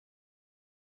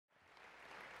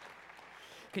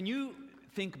Can you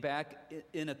think back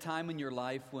in a time in your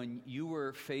life when you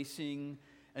were facing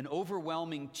an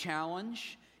overwhelming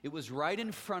challenge? It was right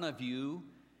in front of you,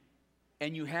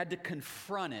 and you had to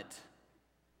confront it,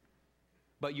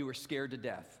 but you were scared to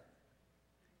death.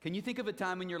 Can you think of a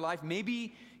time in your life?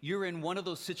 Maybe you're in one of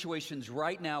those situations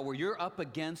right now where you're up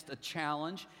against a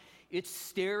challenge. It's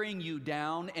staring you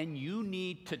down, and you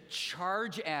need to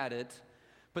charge at it,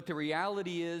 but the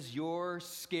reality is you're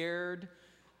scared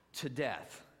to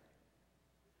death.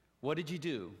 What did you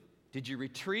do? Did you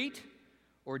retreat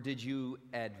or did you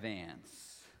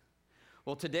advance?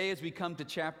 Well, today as we come to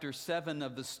chapter 7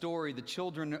 of the story, the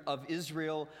children of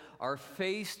Israel are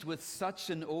faced with such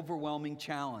an overwhelming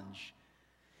challenge.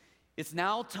 It's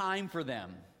now time for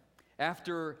them.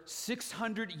 After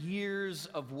 600 years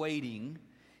of waiting,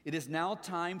 it is now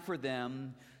time for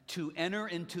them to enter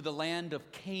into the land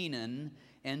of Canaan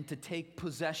and to take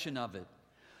possession of it.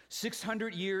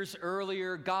 600 years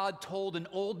earlier, God told an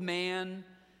old man,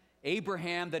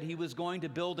 Abraham, that he was going to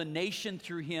build a nation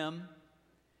through him,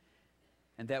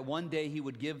 and that one day he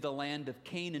would give the land of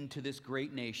Canaan to this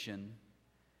great nation.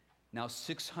 Now,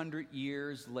 600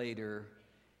 years later,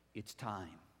 it's time.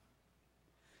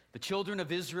 The children of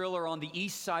Israel are on the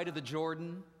east side of the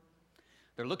Jordan.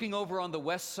 They're looking over on the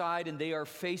west side, and they are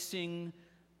facing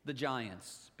the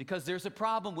giants because there's a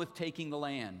problem with taking the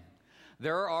land.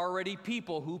 There are already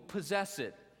people who possess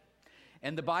it.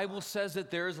 And the Bible says that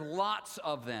there's lots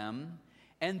of them,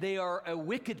 and they are a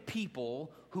wicked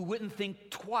people who wouldn't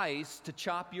think twice to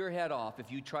chop your head off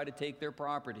if you try to take their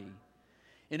property.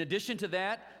 In addition to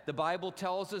that, the Bible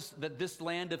tells us that this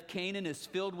land of Canaan is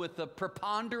filled with a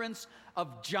preponderance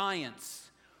of giants,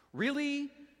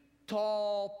 really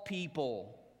tall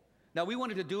people. Now, we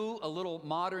wanted to do a little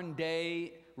modern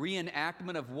day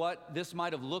reenactment of what this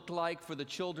might have looked like for the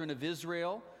children of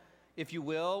Israel, if you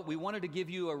will. We wanted to give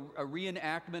you a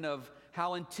reenactment of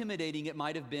how intimidating it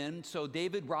might have been. So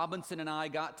David Robinson and I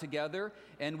got together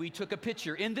and we took a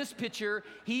picture. In this picture,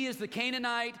 he is the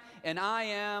Canaanite and I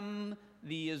am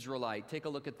the Israelite. Take a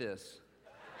look at this.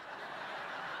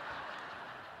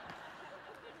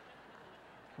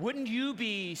 Wouldn't you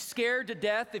be scared to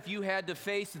death if you had to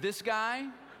face this guy?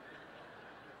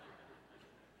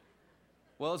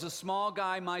 Well, as a small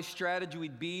guy, my strategy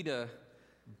would be to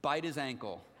bite his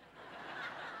ankle.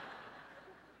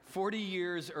 40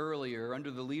 years earlier,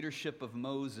 under the leadership of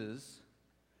Moses,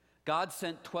 God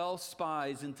sent 12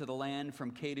 spies into the land from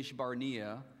Kadesh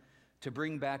Barnea to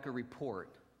bring back a report.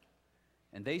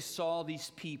 And they saw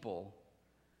these people,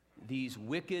 these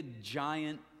wicked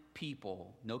giant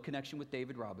people, no connection with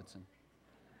David Robinson.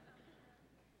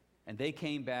 And they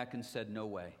came back and said, no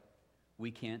way. We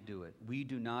can't do it. We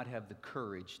do not have the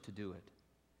courage to do it.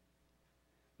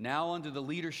 Now, under the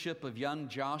leadership of young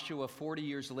Joshua, 40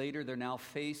 years later, they're now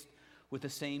faced with the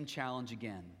same challenge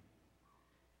again.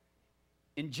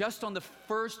 In just on the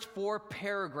first 4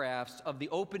 paragraphs of the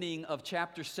opening of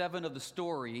chapter 7 of the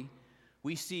story,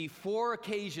 we see 4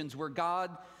 occasions where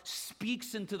God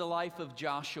speaks into the life of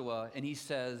Joshua, and he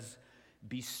says,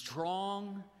 be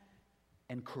strong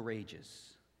and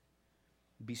courageous.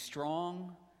 Be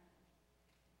strong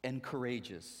and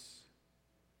courageous.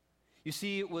 You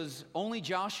see, it was only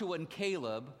Joshua and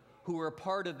Caleb who were a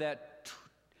part of that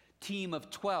team of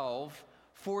 12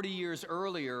 40 years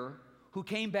earlier who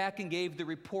came back and gave the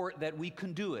report that we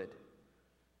can do it.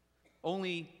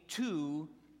 Only 2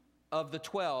 of the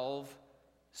 12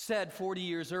 said 40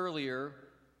 years earlier,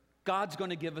 God's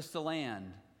going to give us the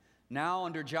land. Now,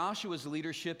 under Joshua's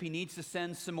leadership, he needs to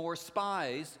send some more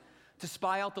spies to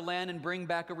spy out the land and bring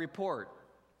back a report.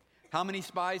 How many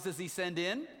spies does he send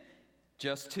in?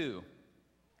 Just 2.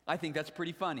 I think that's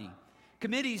pretty funny.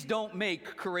 Committees don't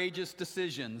make courageous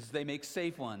decisions. They make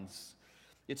safe ones.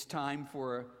 It's time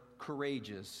for a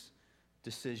courageous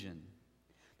decision.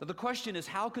 But the question is,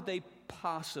 how could they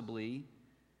possibly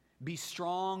be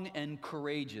strong and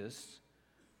courageous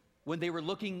when they were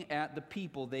looking at the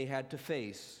people they had to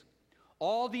face?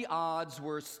 All the odds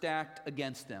were stacked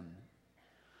against them.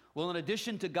 Well, in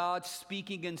addition to God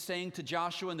speaking and saying to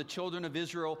Joshua and the children of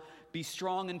Israel, be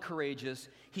strong and courageous,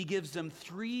 he gives them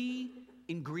 3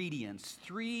 ingredients,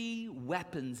 3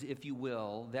 weapons, if you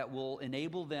will, that will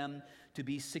enable them to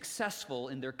be successful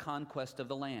in their conquest of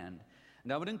the land.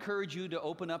 And I would encourage you to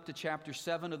open up to chapter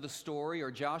 7 of the story, or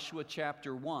Joshua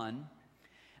chapter 1.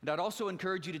 And I'd also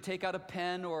encourage you to take out a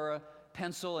pen or a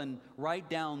pencil and write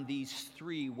down these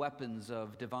 3 weapons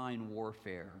of divine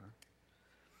warfare.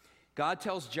 God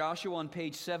tells Joshua on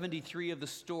page 73 of the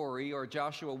story, or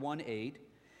Joshua 1:8,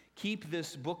 keep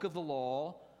this book of the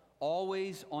law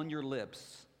always on your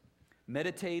lips.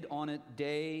 Meditate on it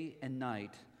day and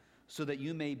night, so that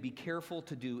you may be careful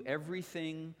to do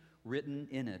everything written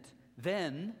in it.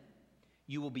 Then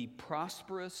you will be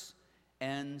prosperous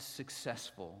and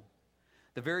successful.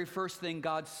 The very first thing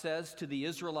God says to the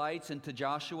Israelites and to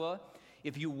Joshua,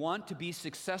 if you want to be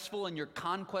successful in your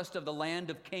conquest of the land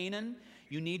of Canaan,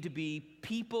 you need to be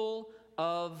people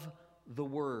of the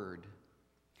Word.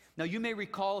 Now, you may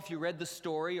recall, if you read the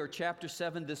story or chapter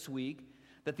 7 this week,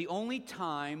 that the only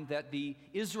time that the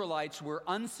Israelites were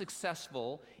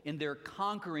unsuccessful in their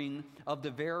conquering of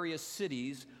the various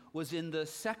cities was in the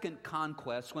second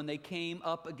conquest, when they came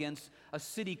up against a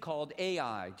city called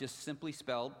Ai, just simply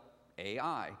spelled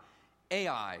Ai.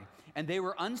 Ai. And they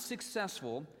were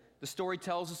unsuccessful, the story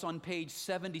tells us on page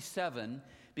 77,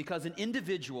 because an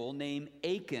individual named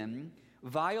Achan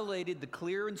violated the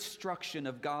clear instruction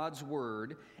of God's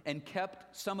word and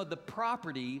kept some of the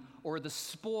property or the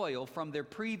spoil from their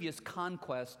previous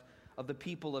conquest of the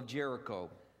people of Jericho.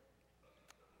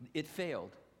 It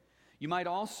failed. You might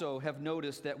also have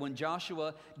noticed that when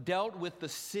Joshua dealt with the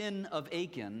sin of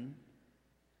Achan,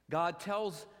 God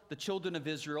tells the children of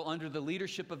Israel under the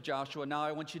leadership of Joshua, now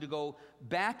I want you to go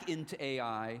back into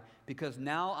Ai, because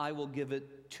now I will give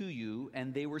it to you.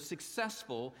 And they were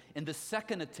successful in the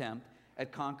second attempt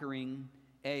at conquering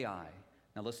Ai.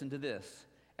 Now listen to this.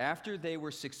 After they were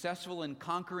successful in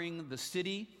conquering the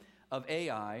city of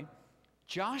Ai,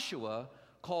 Joshua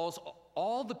calls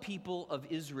all the people of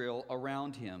Israel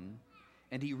around him,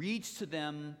 and he reads to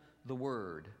them the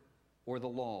word or the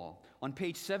law. On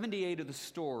page 78 of the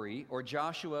story, or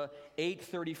Joshua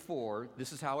 8:34,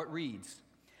 this is how it reads.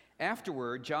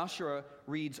 Afterward, Joshua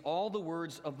reads all the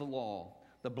words of the law,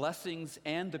 the blessings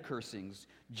and the cursings,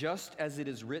 just as it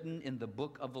is written in the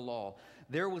book of the law.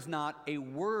 There was not a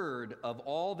word of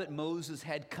all that Moses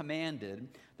had commanded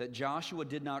that Joshua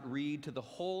did not read to the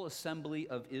whole assembly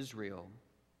of Israel,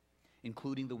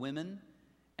 including the women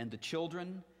and the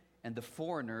children and the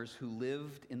foreigners who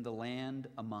lived in the land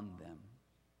among them.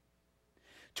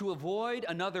 To avoid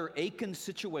another Achan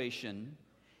situation,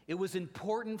 it was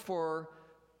important for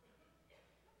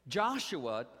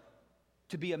Joshua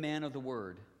to be a man of the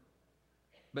word.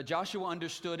 But Joshua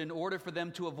understood, in order for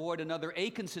them to avoid another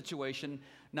Achan situation,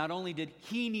 not only did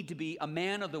he need to be a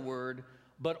man of the word,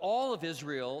 but all of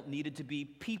Israel needed to be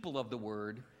people of the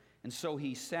word. And so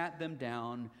he sat them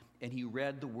down and he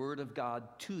read the word of God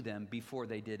to them before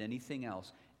they did anything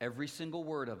else. Every single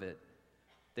word of it.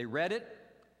 They read it,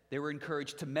 they were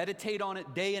encouraged to meditate on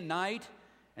it day and night,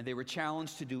 and they were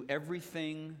challenged to do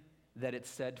everything that it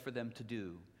said for them to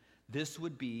do. This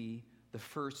would be the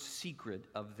first secret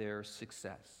of their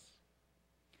success.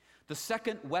 The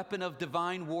second weapon of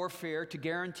divine warfare to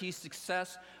guarantee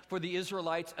success for the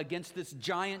Israelites against this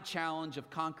giant challenge of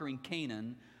conquering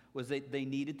Canaan was that they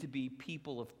needed to be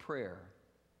people of prayer.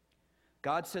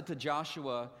 God said to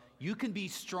Joshua, you can be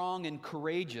strong and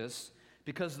courageous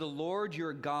because the Lord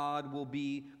your God will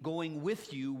be going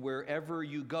with you wherever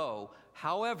you go.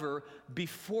 However,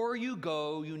 before you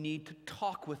go, you need to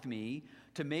talk with me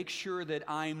to make sure that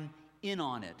I'm in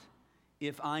on it.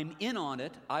 If I'm in on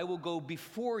it, I will go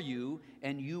before you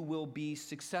and you will be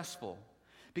successful.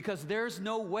 Because there's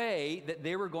no way that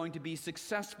they were going to be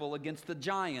successful against the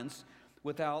giants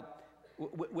without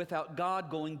God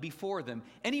going before them.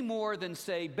 Any more than,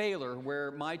 say, Baylor,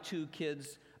 where my two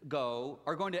kids go,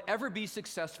 are going to ever be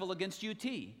successful against UT.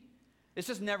 It's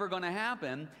just never going to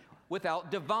happen without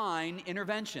divine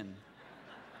intervention.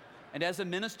 And as a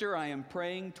minister, I am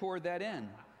praying toward that end.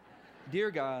 Dear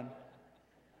God,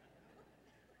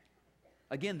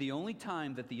 again, the only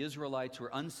time that the Israelites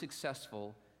were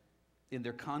unsuccessful in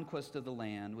their conquest of the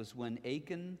land was when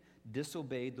Achan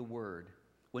disobeyed the word,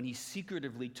 when he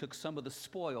secretively took some of the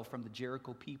spoil from the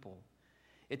Jericho people.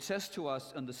 It says to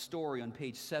us in the story on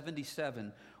page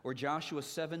 77, or Joshua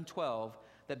 7:12,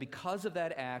 that because of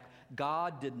that act,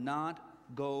 God did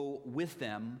not go with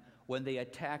them when they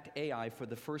attacked Ai for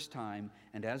the first time,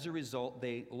 and as a result,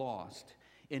 they lost.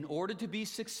 In order to be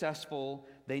successful,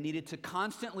 they needed to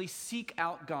constantly seek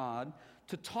out God,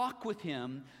 to talk with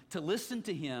Him, to listen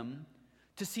to Him,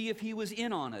 to see if He was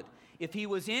in on it. If He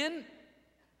was in,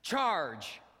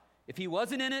 charge. If He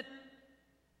wasn't in it,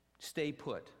 stay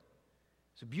put.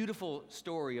 It's a beautiful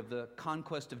story of the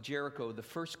conquest of Jericho, the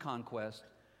first conquest,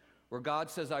 where God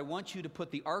says, I want you to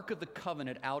put the Ark of the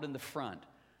Covenant out in the front,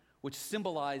 which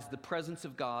symbolized the presence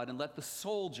of God, and let the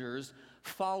soldiers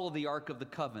follow the Ark of the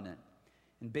Covenant.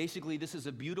 And basically, this is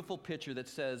a beautiful picture that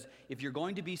says, if you're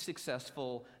going to be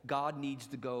successful, God needs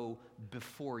to go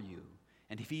before you.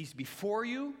 And if He's before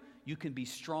you, you can be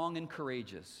strong and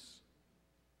courageous.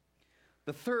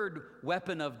 The third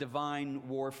weapon of divine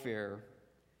warfare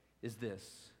is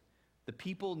this. The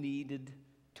people needed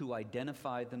to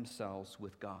identify themselves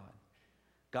with God.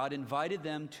 God invited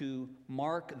them to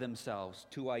mark themselves,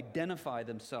 to identify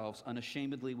themselves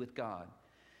unashamedly with God.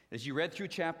 As you read through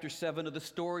chapter 7 of the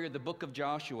story of the book of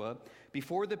Joshua,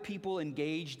 before the people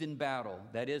engaged in battle,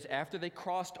 that is, after they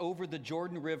crossed over the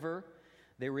Jordan River,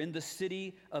 they were in the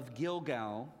city of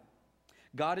Gilgal,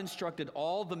 God instructed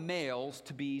all the males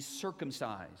to be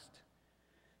circumcised.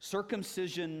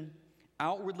 Circumcision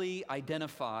outwardly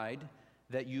identified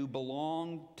that you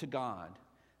belong to God.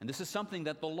 And this is something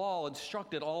that the law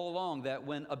instructed all along, that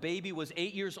when a baby was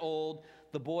 8 years old,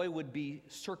 the boy would be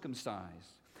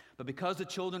circumcised. But because the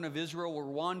children of Israel were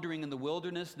wandering in the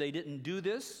wilderness, they didn't do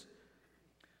this.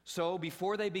 So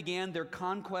before they began their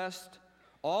conquest,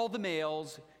 all the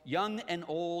males, young and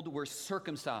old, were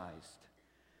circumcised.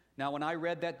 Now, when I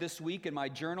read that this week in my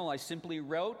journal, I simply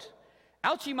wrote,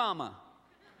 "Ouchie mama."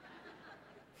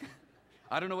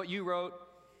 I don't know what you wrote,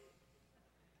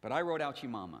 but I wrote "Ouchie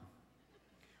mama."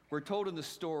 We're told in the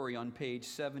story on page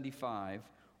 75,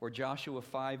 or Joshua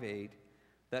 5:8,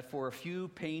 that for a few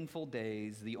painful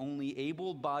days, the only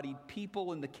able-bodied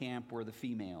people in the camp were the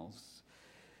females.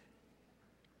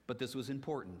 But this was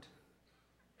important.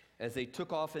 As they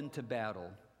took off into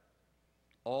battle,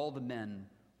 all the men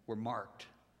were marked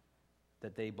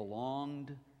that they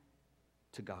belonged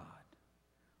to God.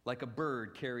 Like a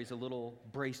bird carries a little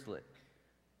bracelet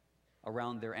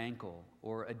around their ankle,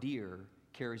 or a deer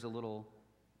carries a little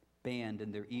band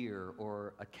in their ear,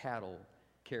 or a cattle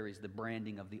carries the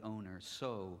branding of the owner,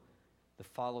 so the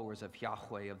followers of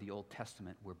Yahweh of the Old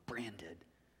Testament were branded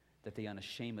that they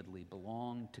unashamedly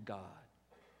belonged to God.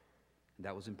 And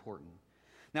that was important.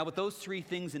 Now, with those three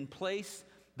things in place,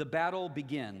 the battle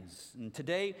begins. And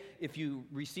today, if you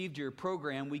received your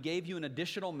program, we gave you an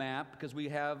additional map because we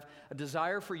have a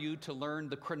desire for you to learn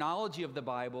the chronology of the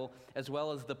Bible as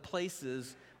well as the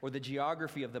places or the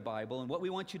geography of the Bible. And what we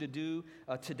want you to do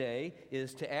today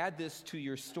is to add this to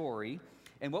your story.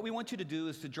 And what we want you to do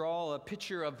is to draw a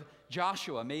picture of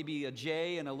Joshua, maybe a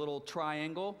J and a little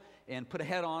triangle, and put a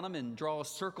head on him and draw a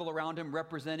circle around him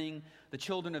representing the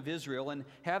children of Israel, and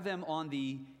have them on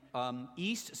the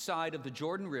east side of the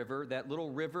Jordan River, that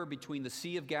little river between the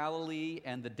Sea of Galilee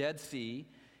and the Dead Sea,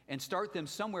 and start them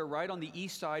somewhere right on the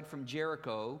east side from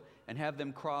Jericho, and have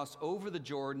them cross over the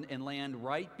Jordan and land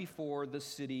right before the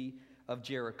city of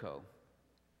Jericho.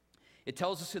 It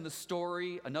tells us in the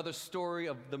story, another story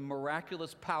of the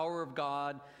miraculous power of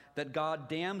God, that God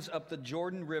dams up the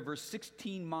Jordan River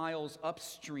 16 miles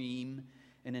upstream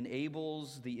and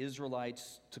enables the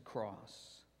Israelites to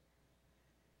cross.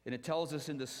 And it tells us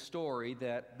in the story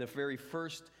that the very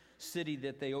first city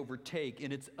that they overtake,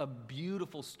 and it's a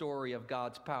beautiful story of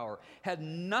God's power, had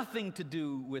nothing to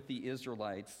do with the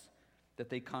Israelites, that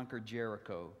they conquered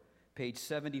Jericho. Page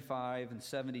 75 and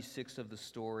 76 of the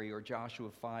story, or Joshua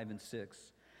 5 and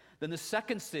 6. Then the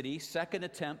second city, second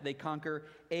attempt, they conquer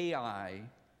Ai.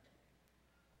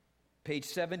 Page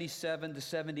 77 to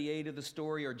 78 of the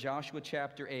story, or Joshua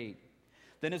chapter 8.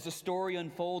 Then as the story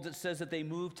unfolds, it says that they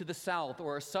move to the south,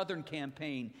 or a southern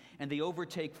campaign, and they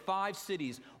overtake 5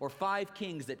 cities or 5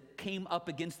 kings that came up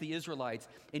against the Israelites.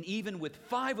 And even with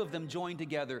 5 of them joined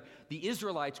together, the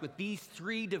Israelites, with these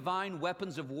 3 divine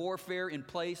weapons of warfare in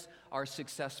place, are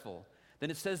successful. Then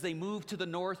it says they move to the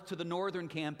north, to the northern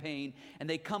campaign, and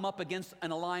they come up against an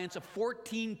alliance of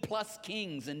 14 plus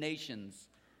kings and nations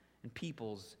and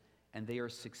peoples, and they are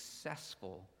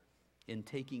successful in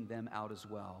taking them out as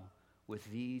well, with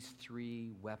these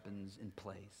 3 weapons in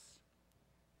place.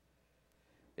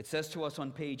 It says to us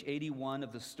on page 81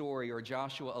 of the story, or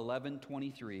Joshua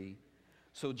 11:23,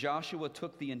 so Joshua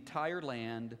took the entire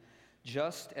land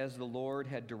just as the Lord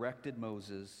had directed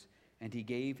Moses, and he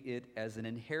gave it as an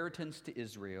inheritance to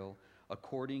Israel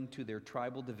according to their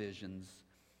tribal divisions.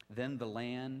 Then the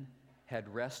land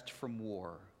had rest from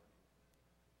war.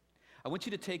 I want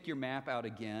you to take your map out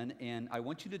again, and I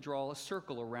want you to draw a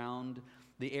circle around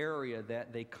the area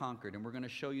that they conquered. And we're going to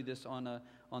show you this on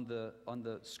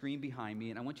the screen behind me.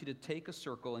 And I want you to take a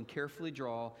circle and carefully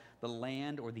draw the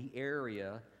land or the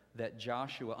area that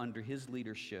Joshua, under his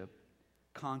leadership,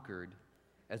 conquered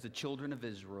as the children of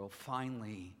Israel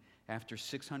finally, after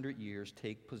 600 years,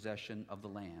 take possession of the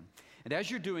land. And as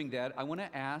you're doing that, I want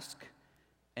to ask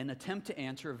and attempt to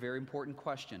answer a very important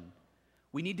question.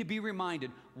 We need to be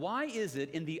reminded, why is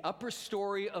it in the upper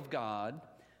story of God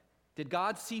did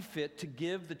God see fit to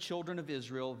give the children of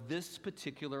Israel this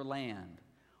particular land?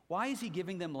 Why is he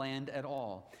giving them land at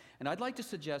all? And I'd like to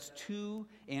suggest two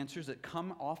answers that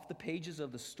come off the pages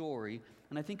of the story,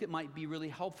 and I think it might be really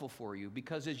helpful for you,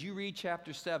 because as you read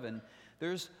chapter 7,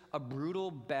 there's a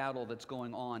brutal battle that's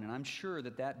going on, and I'm sure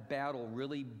that that battle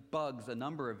really bugs a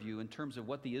number of you in terms of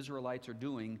what the Israelites are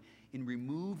doing in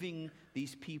removing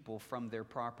these people from their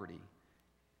property.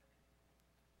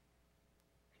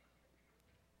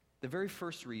 The very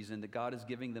first reason that God is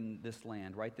giving them this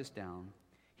land, write this down,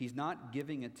 He's not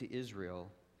giving it to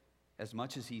Israel as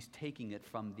much as He's taking it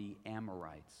from the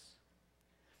Amorites.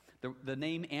 The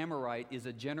name Amorite is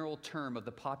a general term of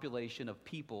the population of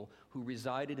people who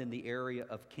resided in the area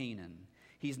of Canaan.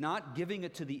 He's not giving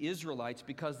it to the Israelites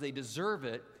because they deserve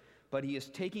it, but He is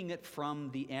taking it from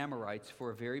the Amorites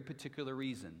for a very particular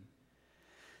reason.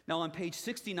 Now, on page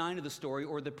 69 of the story,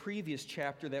 or the previous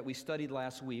chapter that we studied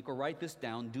last week, or write this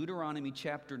down, Deuteronomy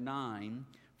chapter 9,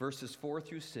 verses 4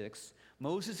 through 6,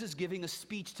 Moses is giving a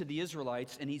speech to the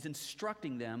Israelites, and he's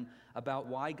instructing them about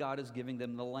why God is giving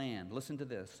them the land. Listen to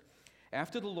this.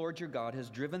 After the Lord your God has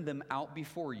driven them out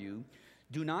before you,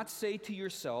 do not say to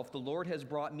yourself, the Lord has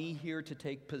brought me here to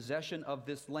take possession of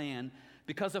this land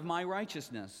because of my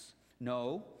righteousness.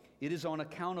 No, it is on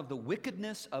account of the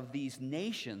wickedness of these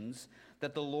nations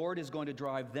that the Lord is going to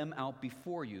drive them out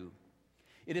before you.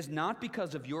 It is not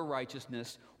because of your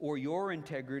righteousness or your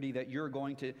integrity that you're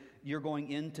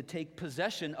going in to take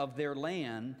possession of their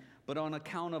land, but on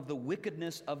account of the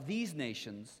wickedness of these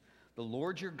nations, the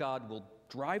Lord your God will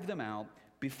drive them out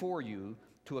before you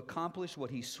to accomplish what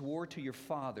He swore to your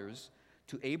fathers,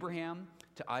 to Abraham,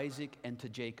 to Isaac, and to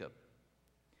Jacob.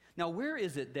 Now, where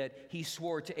is it that He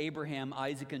swore to Abraham,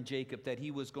 Isaac, and Jacob that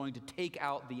He was going to take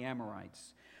out the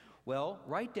Amorites? Well,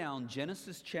 write down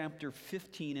Genesis chapter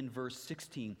 15 and verse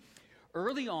 16.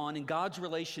 Early on in God's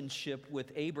relationship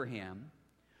with Abraham,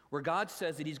 where God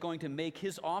says that He's going to make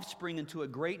his offspring into a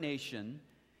great nation,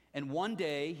 and one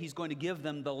day He's going to give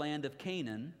them the land of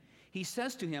Canaan, He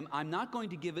says to him, I'm not going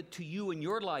to give it to you in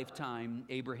your lifetime,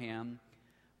 Abraham,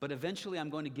 but eventually I'm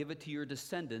going to give it to your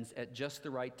descendants at just the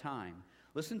right time.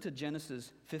 Listen to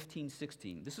Genesis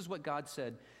 15:16. This is what God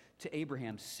said to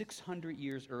Abraham 600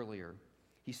 years earlier.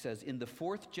 He says, in the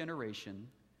fourth generation,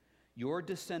 your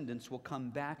descendants will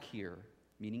come back here,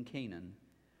 meaning Canaan,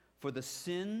 for the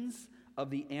sins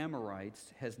of the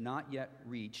Amorites has not yet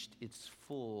reached its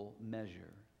full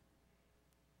measure.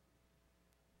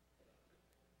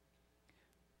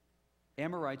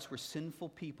 Amorites were sinful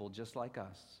people just like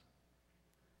us,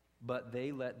 but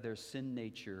they let their sin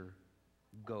nature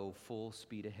go full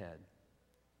speed ahead.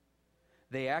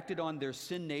 They acted on their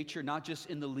sin nature, not just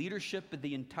in the leadership, but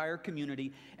the entire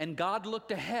community. And God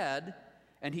looked ahead,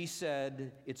 and He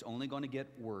said, it's only going to get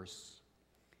worse.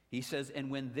 He says,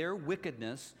 and when their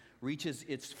wickedness reaches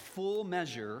its full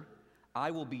measure,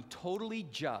 I will be totally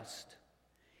just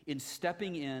in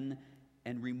stepping in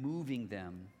and removing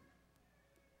them.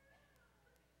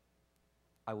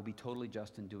 I will be totally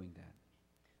just in doing that.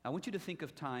 I want you to think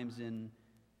of times in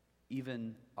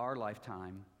even our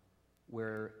lifetime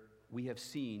where we have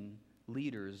seen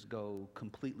leaders go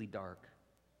completely dark.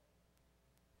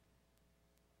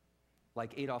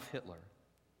 Like Adolf Hitler.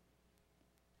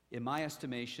 In my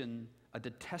estimation, a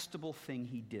detestable thing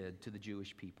he did to the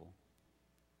Jewish people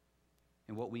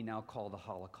in what we now call the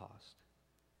Holocaust.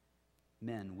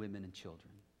 Men, women, and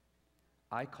children.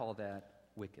 I call that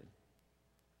wicked.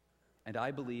 And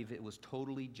I believe it was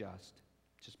totally just,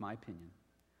 just my opinion,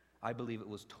 I believe it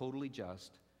was totally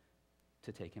just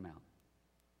to take him out.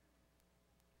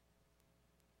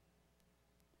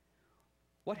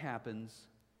 What happens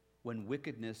when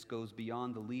wickedness goes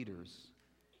beyond the leaders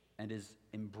and is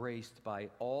embraced by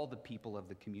all the people of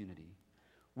the community?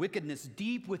 Wickedness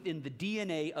deep within the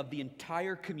DNA of the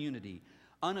entire community.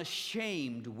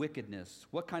 Unashamed wickedness.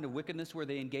 What kind of wickedness were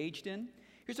they engaged in?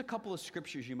 Here's a couple of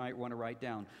scriptures you might want to write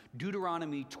down.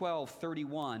 Deuteronomy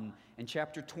 12:31 and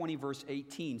chapter 20, verse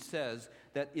 18 says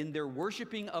that in their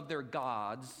worshiping of their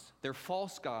gods, their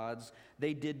false gods,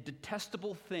 they did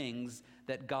detestable things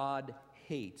that God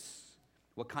hates.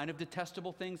 What kind of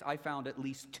detestable things? I found at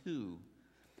least two.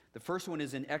 The first one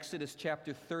is in Exodus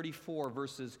chapter 34,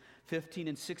 verses 15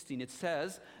 and 16. It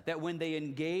says that when they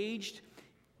engaged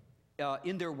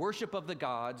in their worship of the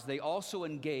gods, they also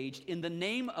engaged in the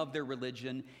name of their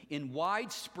religion in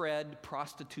widespread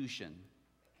prostitution.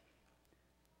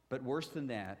 But worse than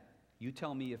that, you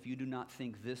tell me if you do not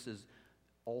think this is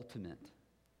ultimate.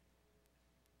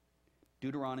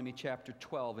 Deuteronomy chapter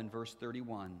 12 and verse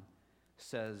 31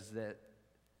 says that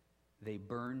they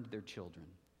burned their children.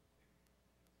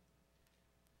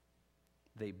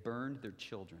 They burned their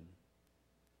children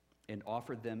and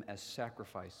offered them as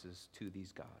sacrifices to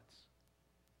these gods.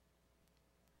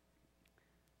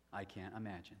 I can't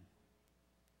imagine.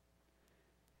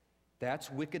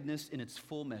 That's wickedness in its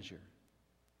full measure.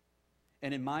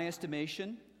 And in my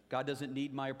estimation, God doesn't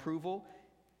need my approval.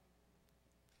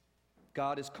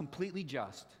 God is completely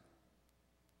just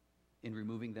in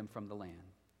removing them from the land.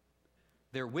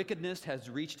 Their wickedness has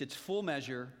reached its full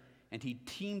measure, and he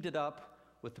teamed it up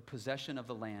with the possession of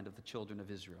the land of the children of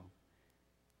Israel.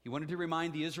 He wanted to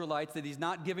remind the Israelites that he's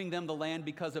not giving them the land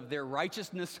because of their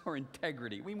righteousness or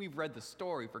integrity. We've read the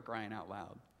story, for crying out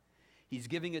loud. He's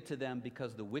giving it to them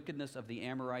because the wickedness of the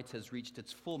Amorites has reached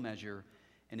its full measure,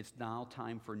 and it's now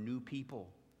time for new people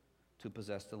to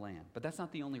possess the land. But that's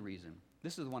not the only reason.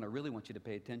 This is the one I really want you to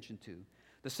pay attention to.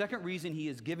 The second reason he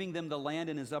is giving them the land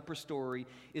in his upper story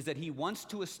is that he wants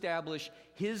to establish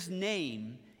his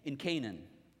name in Canaan,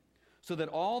 so that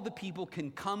all the people can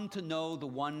come to know the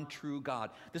one true God.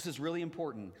 This is really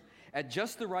important. At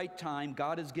just the right time,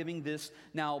 God is giving this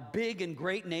now big and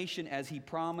great nation, as he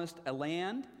promised, a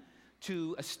land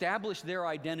to establish their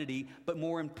identity, but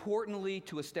more importantly,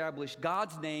 to establish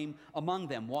God's name among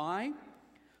them. Why?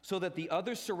 So that the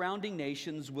other surrounding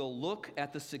nations will look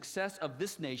at the success of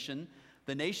this nation,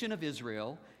 the nation of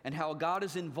Israel, and how God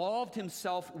has involved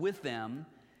himself with them,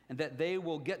 and that they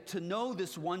will get to know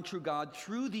this one true God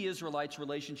through the Israelites'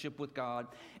 relationship with God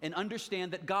and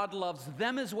understand that God loves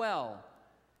them as well.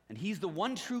 And he's the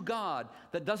one true God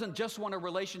that doesn't just want a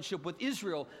relationship with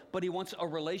Israel, but he wants a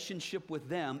relationship with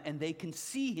them, and they can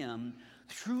see him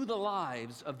through the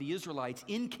lives of the Israelites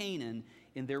in Canaan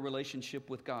in their relationship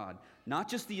with God. Not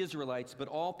just the Israelites, but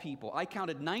all people. I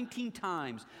counted 19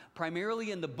 times,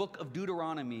 primarily in the book of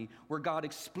Deuteronomy, where God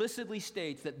explicitly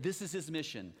states that this is his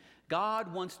mission.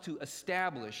 God wants to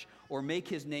establish or make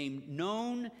his name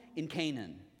known in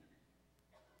Canaan.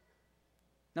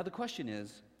 Now the question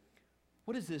is,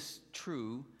 what does this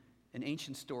true and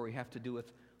ancient story have to do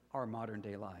with our modern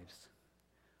day lives?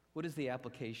 What is the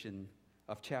application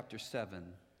of chapter 7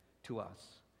 to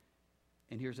us?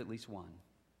 And here's at least one.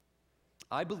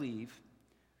 I believe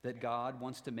that God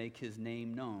wants to make his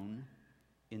name known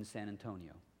in San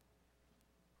Antonio.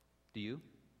 Do you?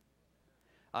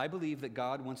 I believe that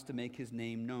God wants to make his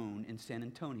name known in San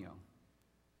Antonio.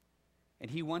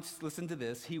 And he wants, listen to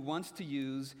this, he wants to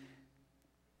use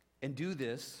and do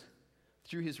this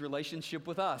through his relationship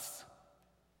with us,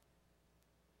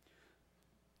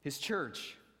 his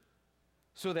church,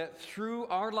 so that through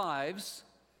our lives,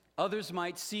 others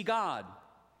might see God,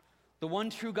 the one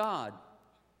true God.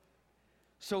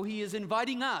 So he is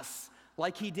inviting us,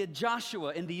 like he did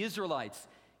Joshua and the Israelites.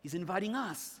 He's inviting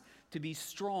us to be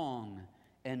strong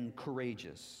and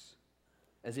courageous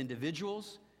as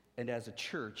individuals and as a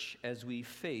church as we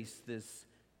face this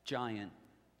giant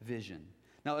vision.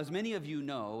 Now, as many of you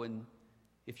know, and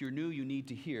if you're new, you need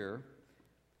to hear,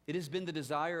 it has been the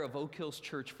desire of Oak Hills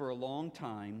Church for a long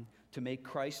time to make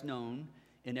Christ known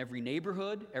in every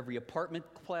neighborhood, every apartment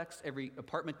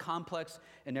complex,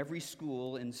 and every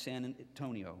school in San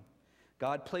Antonio.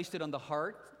 God placed it on the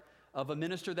heart of a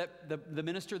minister the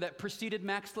minister that preceded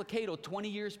Max Lucado 20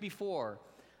 years before,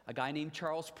 a guy named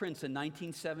Charles Prince in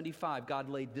 1975. God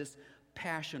laid this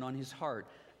passion on his heart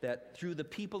that through the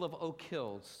people of Oak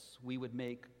Hills, we would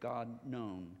make God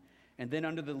known. And then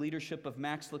under the leadership of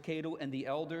Max Lucado and the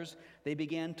elders, they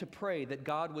began to pray that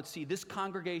God would see this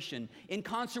congregation, in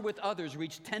concert with others,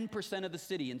 reach 10% of the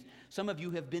city. And some of you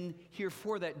have been here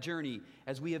for that journey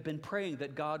as we have been praying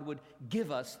that God would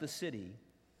give us the city.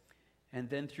 And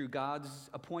then through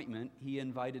God's appointment, he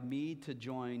invited me to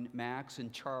join Max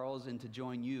and Charles and to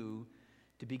join you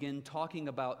to begin talking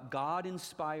about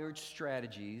God-inspired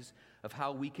strategies of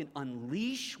how we can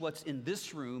unleash what's in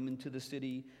this room into the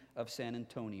city of San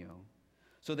Antonio,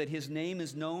 so that his name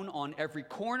is known on every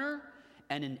corner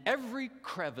and in every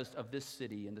crevice of this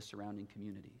city and the surrounding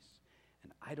communities.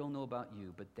 And I don't know about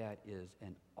you, but that is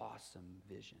an awesome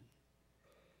vision.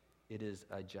 It is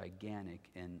a gigantic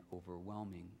and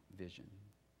overwhelming vision.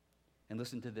 And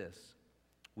listen to this.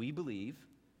 We believe,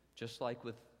 just like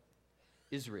with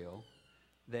Israel,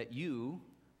 that you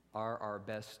are our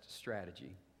best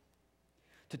strategy.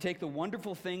 To take the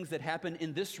wonderful things that happen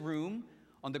in this room,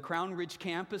 on the Crown Ridge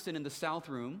campus and in the South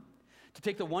Room, to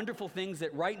take the wonderful things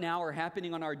that right now are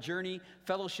happening on our Journey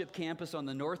Fellowship campus on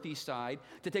the northeast side,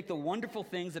 to take the wonderful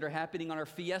things that are happening on our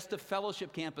Fiesta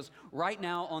Fellowship campus right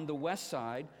now on the west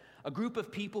side, a group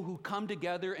of people who come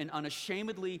together and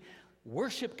unashamedly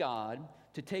worship God,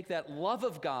 to take that love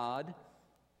of God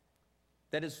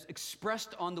that is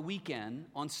expressed on the weekend,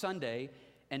 on Sunday,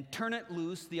 and turn it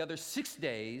loose the other 6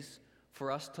 days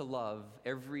for us to love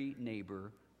every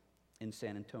neighbor in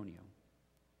San Antonio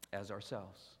as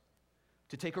ourselves.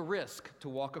 To take a risk to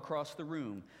walk across the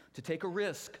room, to take a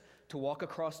risk to walk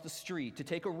across the street, to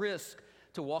take a risk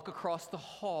to walk across the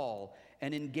hall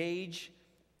and engage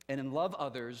and love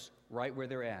others right where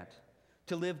they're at,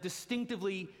 to live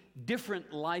distinctively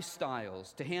different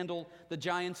lifestyles, to handle the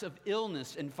giants of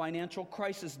illness and financial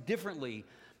crisis differently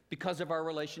because of our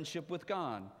relationship with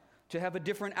God, to have a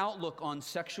different outlook on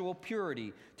sexual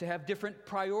purity, to have different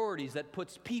priorities that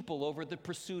puts people over the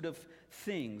pursuit of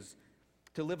things,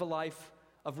 to live a life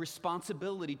of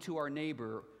responsibility to our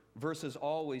neighbor versus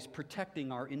always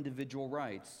protecting our individual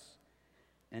rights.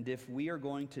 And if we are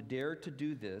going to dare to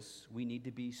do this, we need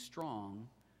to be strong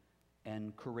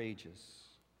and courageous.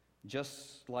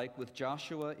 Just like with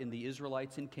Joshua and the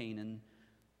Israelites in Canaan,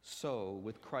 so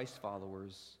with Christ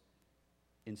followers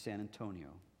in San Antonio.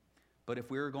 But if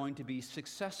we're going to be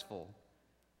successful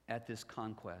at this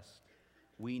conquest,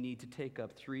 we need to take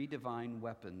up 3 divine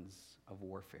weapons of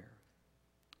warfare,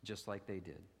 just like they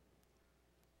did.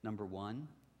 Number 1,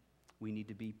 we need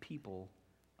to be people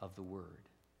of the Word.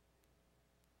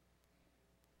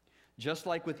 Just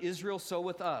like with Israel, so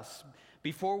with us.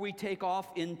 Before we take off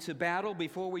into battle,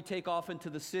 before we take off into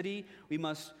the city, we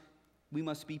must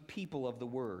be people of the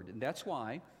Word. And that's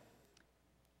why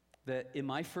that in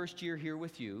my first year here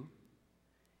with you,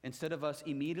 instead of us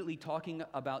immediately talking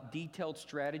about detailed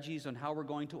strategies on how we're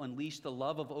going to unleash the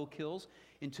love of Oak Hills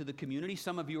into the community,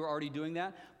 some of you are already doing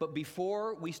that, but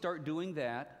before we start doing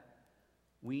that,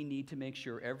 we need to make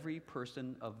sure every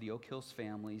person of the Oak Hills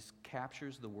families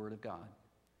captures the Word of God,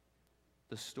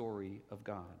 the story of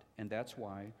God. And that's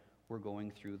why we're going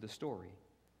through the story.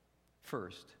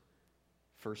 First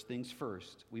things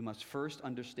first, we must first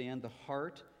understand the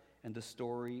heart and the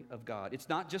story of God. It's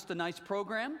not just a nice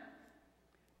program,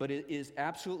 but it is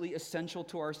absolutely essential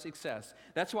to our success.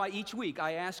 That's why each week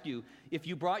I ask you, if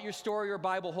you brought your story or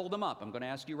Bible, hold them up. I'm going to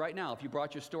ask you right now, if you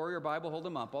brought your story or Bible, hold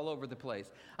them up all over the place.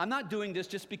 I'm not doing this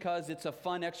just because it's a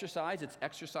fun exercise. It's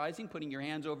exercising, putting your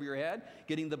hands over your head,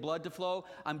 getting the blood to flow.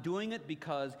 I'm doing it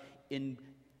because in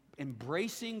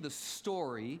embracing the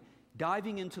story,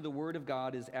 diving into the Word of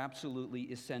God is absolutely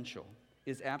essential.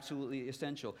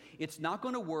 It's not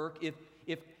going to work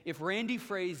if Randy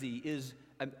Frazee is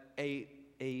a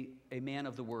man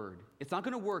of the Word. It's not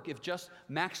going to work if just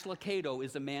Max Lucado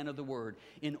is a man of the Word.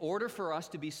 In order for us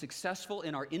to be successful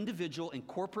in our individual and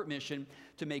corporate mission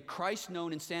to make Christ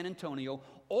known in San Antonio,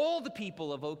 all the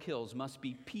people of Oak Hills must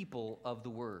be people of the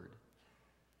Word.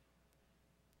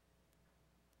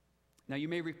 Now, you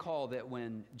may recall that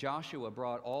when Joshua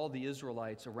brought all the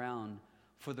Israelites around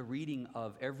for the reading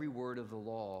of every word of the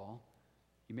law,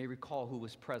 you may recall who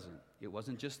was present. It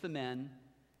wasn't just the men,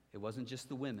 it wasn't just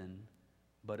the women,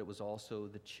 but it was also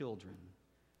the children.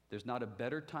 There's not a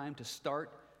better time to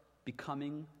start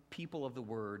becoming people of the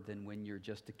Word than when you're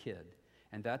just a kid.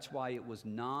 And that's why it was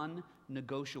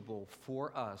non-negotiable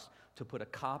for us to put a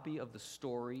copy of the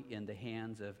story in the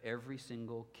hands of every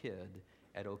single kid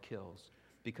at Oak Hills,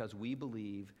 because we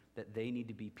believe that they need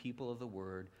to be people of the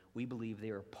Word. We believe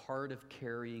they are part of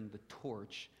carrying the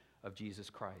torch of Jesus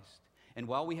Christ. And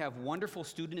while we have wonderful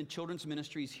student and children's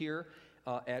ministries here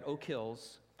at Oak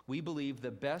Hills, we believe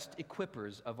the best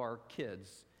equippers of our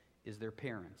kids is their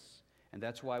parents. And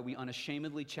that's why we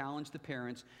unashamedly challenge the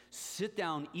parents, sit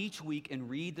down each week and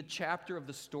read the chapter of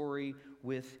the story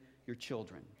with your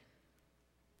children.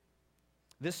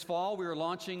 This fall, we are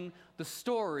launching the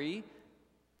story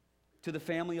to the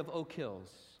family of Oak Hills.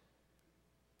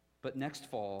 But next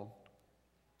fall,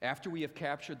 after we have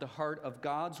captured the heart of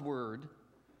God's Word,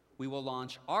 we will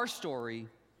launch our story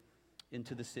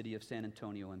into the city of San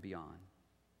Antonio and beyond.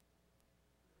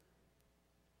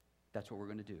 That's what we're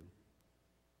going to do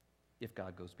if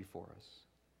God goes before us.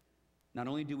 Not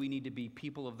only do we need to be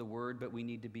people of the Word, but we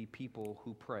need to be people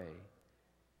who pray.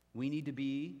 We need to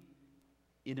be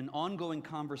in an ongoing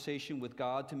conversation with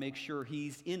God to make sure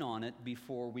He's in on it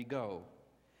before we go.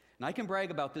 And I can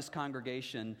brag about this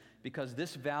congregation because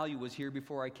this value was here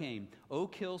before I came.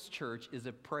 Oak Hills Church is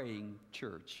a praying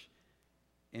church,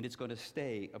 and it's going to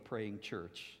stay a praying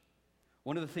church.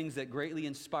 One of the things that greatly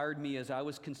inspired me as I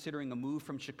was considering a move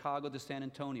from Chicago to San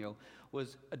Antonio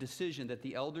was a decision that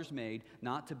the elders made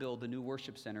not to build the new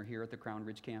worship center here at the Crown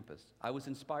Ridge campus. I was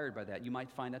inspired by that. You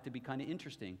might find that to be kind of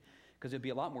interesting because it'd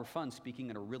be a lot more fun speaking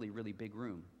in a really, really big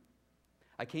room.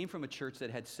 I came from a church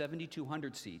that had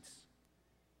 7,200 seats.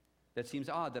 That seems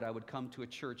odd that I would come to a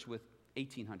church with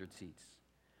 1,800 seats.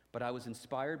 But I was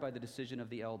inspired by the decision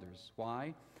of the elders.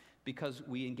 Why? Because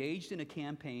we engaged in a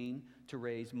campaign to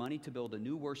raise money to build a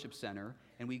new worship center,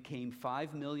 and we came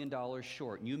 $5 million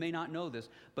short. And you may not know this,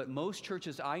 but most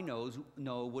churches I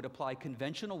know would apply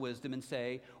conventional wisdom and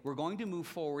say, we're going to move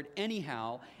forward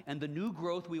anyhow, and the new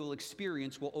growth we will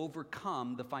experience will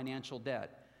overcome the financial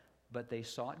debt. but they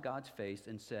sought God's face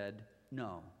and said,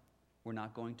 no, we're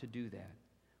not going to do that.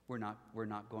 We're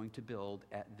not going to build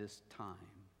at this time.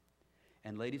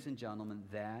 And ladies and gentlemen,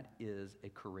 that is a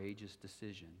courageous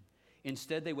decision.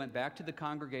 Instead, they went back to the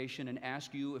congregation and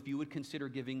asked you if you would consider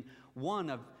giving one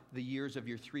of the years of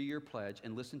your 3-year pledge.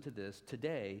 And listen to this.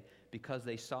 Today, because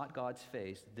they sought God's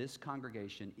face, this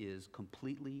congregation is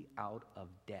completely out of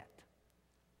debt.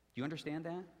 Do you understand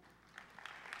that?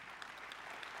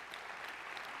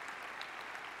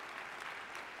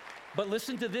 But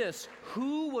listen to this.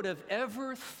 Who would have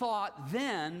ever thought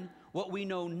then what we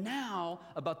know now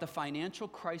about the financial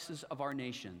crisis of our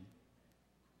nation?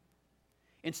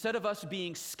 Instead of us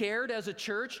being scared as a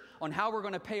church on how we're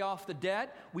going to pay off the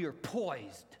debt, we are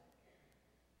poised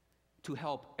to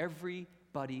help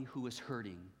everybody who is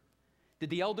hurting. Did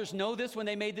the elders know this when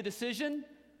they made the decision?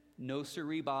 No,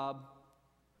 sirree, Bob.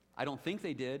 I don't think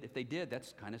they did. If they did,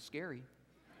 that's kind of scary.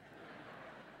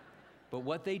 But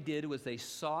what they did was they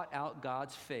sought out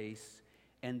God's face,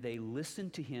 and they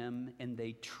listened to Him, and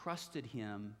they trusted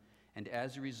Him. And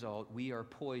as a result, we are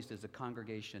poised as a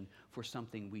congregation for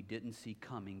something we didn't see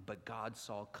coming, but God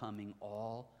saw coming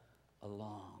all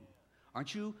along.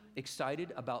 Aren't you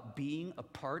excited about being a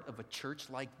part of a church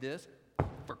like this?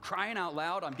 For crying out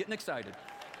loud, I'm getting excited.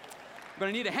 I'm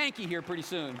going to need a hanky here pretty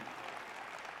soon.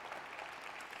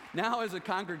 Now, as a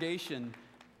congregation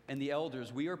and the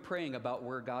elders, we are praying about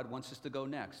where God wants us to go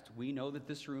next. We know that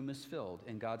this room is filled,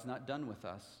 and God's not done with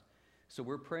us. So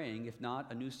we're praying, if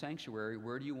not a new sanctuary,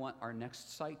 where do you want our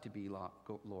next site to be,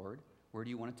 Lord? Where do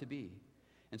you want it to be?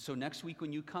 And so next week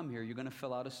when you come here, you're going to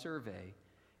fill out a survey,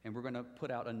 and we're going to put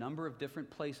out a number of different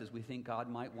places we think God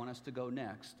might want us to go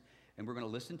next. And we're going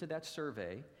to listen to that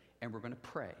survey, and we're going to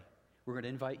pray. We're going to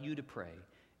invite you to pray.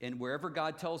 And wherever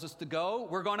God tells us to go,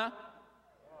 we're going to.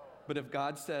 But if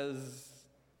God says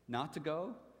not to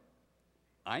go,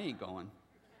 I ain't going.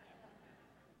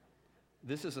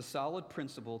 This is a solid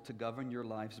principle to govern your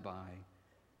lives by.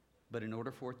 But in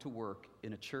order for it to work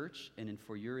in a church and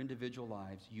for your individual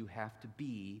lives, you have to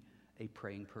be a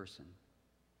praying person.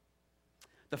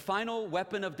 The final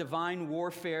weapon of divine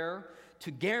warfare to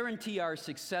guarantee our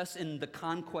success in the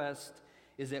conquest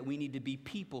is that we need to be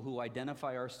people who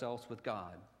identify ourselves with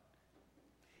God.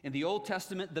 In the Old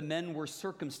Testament, the men were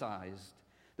circumcised.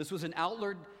 This was an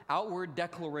outward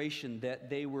declaration that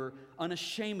they were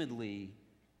unashamedly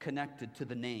connected to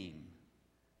the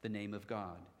name of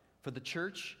God. For the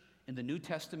church in the New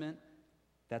Testament,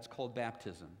 that's called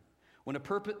baptism. When a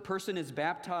person is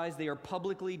baptized, they are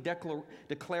publicly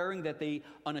declaring that they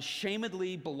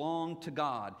unashamedly belong to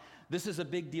God. This is a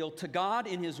big deal to God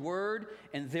in His Word,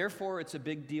 and therefore it's a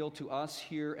big deal to us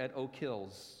here at Oak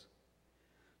Hills.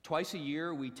 Twice a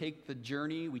year, we take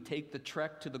the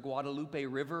trek to the Guadalupe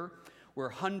River, where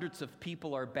hundreds of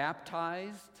people are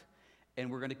baptized, and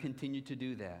we're going to continue to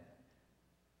do that.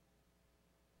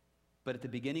 But at the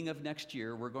beginning of next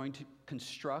year, we're going to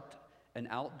construct an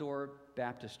outdoor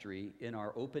baptistry in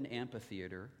our open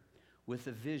amphitheater with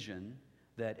a vision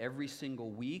that every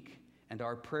single week, and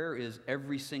our prayer is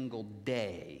every single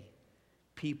day,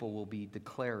 people will be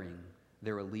declaring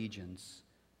their allegiance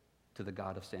to the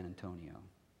God of San Antonio,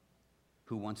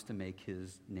 who wants to make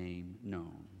His name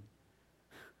known.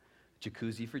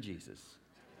 Jacuzzi for Jesus.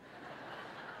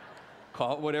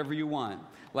 Call it whatever you want.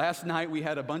 Last night we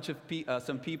had a bunch of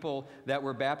some people that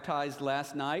were baptized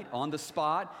last night on the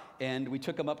spot, and we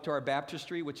took them up to our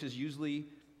baptistry, which is usually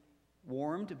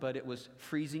warmed, but it was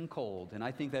freezing cold. And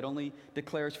I think that only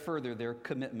declares further their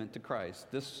commitment to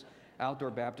Christ. This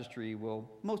outdoor baptistry will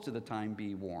most of the time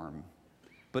be warm,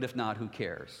 but if not, who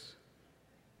cares?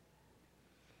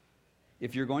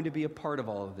 If you're going to be a part of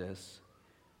all of this,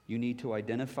 you need to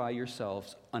identify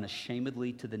yourselves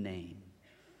unashamedly to the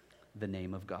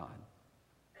name of God.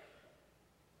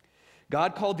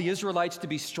 God called the Israelites to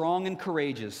be strong and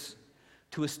courageous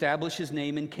to establish His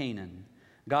name in Canaan.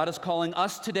 God is calling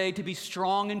us today to be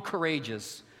strong and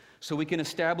courageous so we can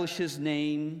establish His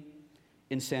name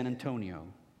in San Antonio.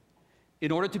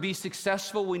 In order to be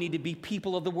successful, we need to be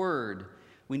people of the Word.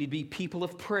 We need to be people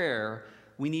of prayer.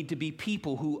 We need to be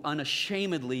people who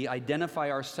unashamedly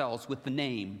identify ourselves with the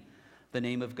name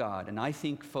of God. And I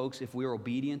think, folks, if we're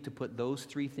obedient to put those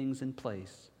three things in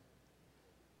place,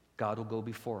 God will go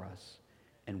before us.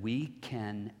 And we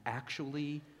can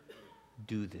actually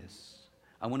do this.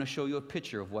 I want to show you a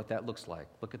picture of what that looks like.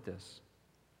 Look at this.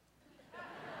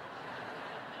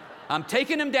 I'm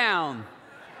taking him down.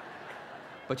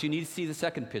 But you need to see the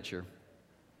second picture.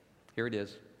 Here it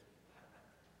is.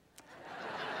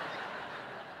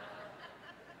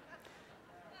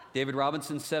 David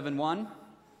Robinson, 7'1".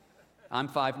 I'm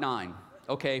 5'9".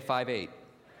 Okay, 5'8".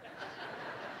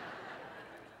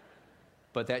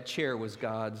 But that chair was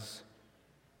God's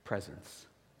presence.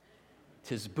 It's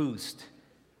his boost.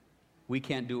 We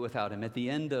can't do it without him. At the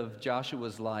end of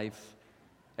Joshua's life,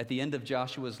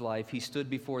 he stood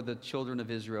before the children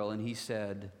of Israel and he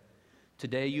said,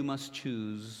 "Today you must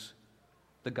choose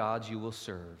the gods you will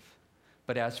serve.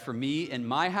 But as for me and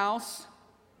my house,"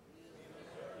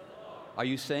 are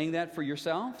you saying that for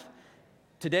yourself?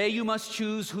 Today you must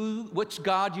choose which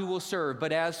God you will serve.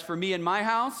 But as for me and my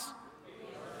house,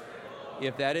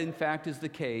 if that in fact is the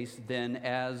case, then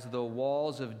as the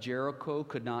walls of Jericho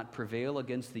could not prevail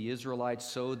against the Israelites,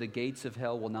 so the gates of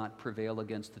hell will not prevail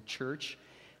against the church.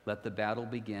 Let the battle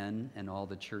begin. And all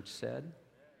the church said,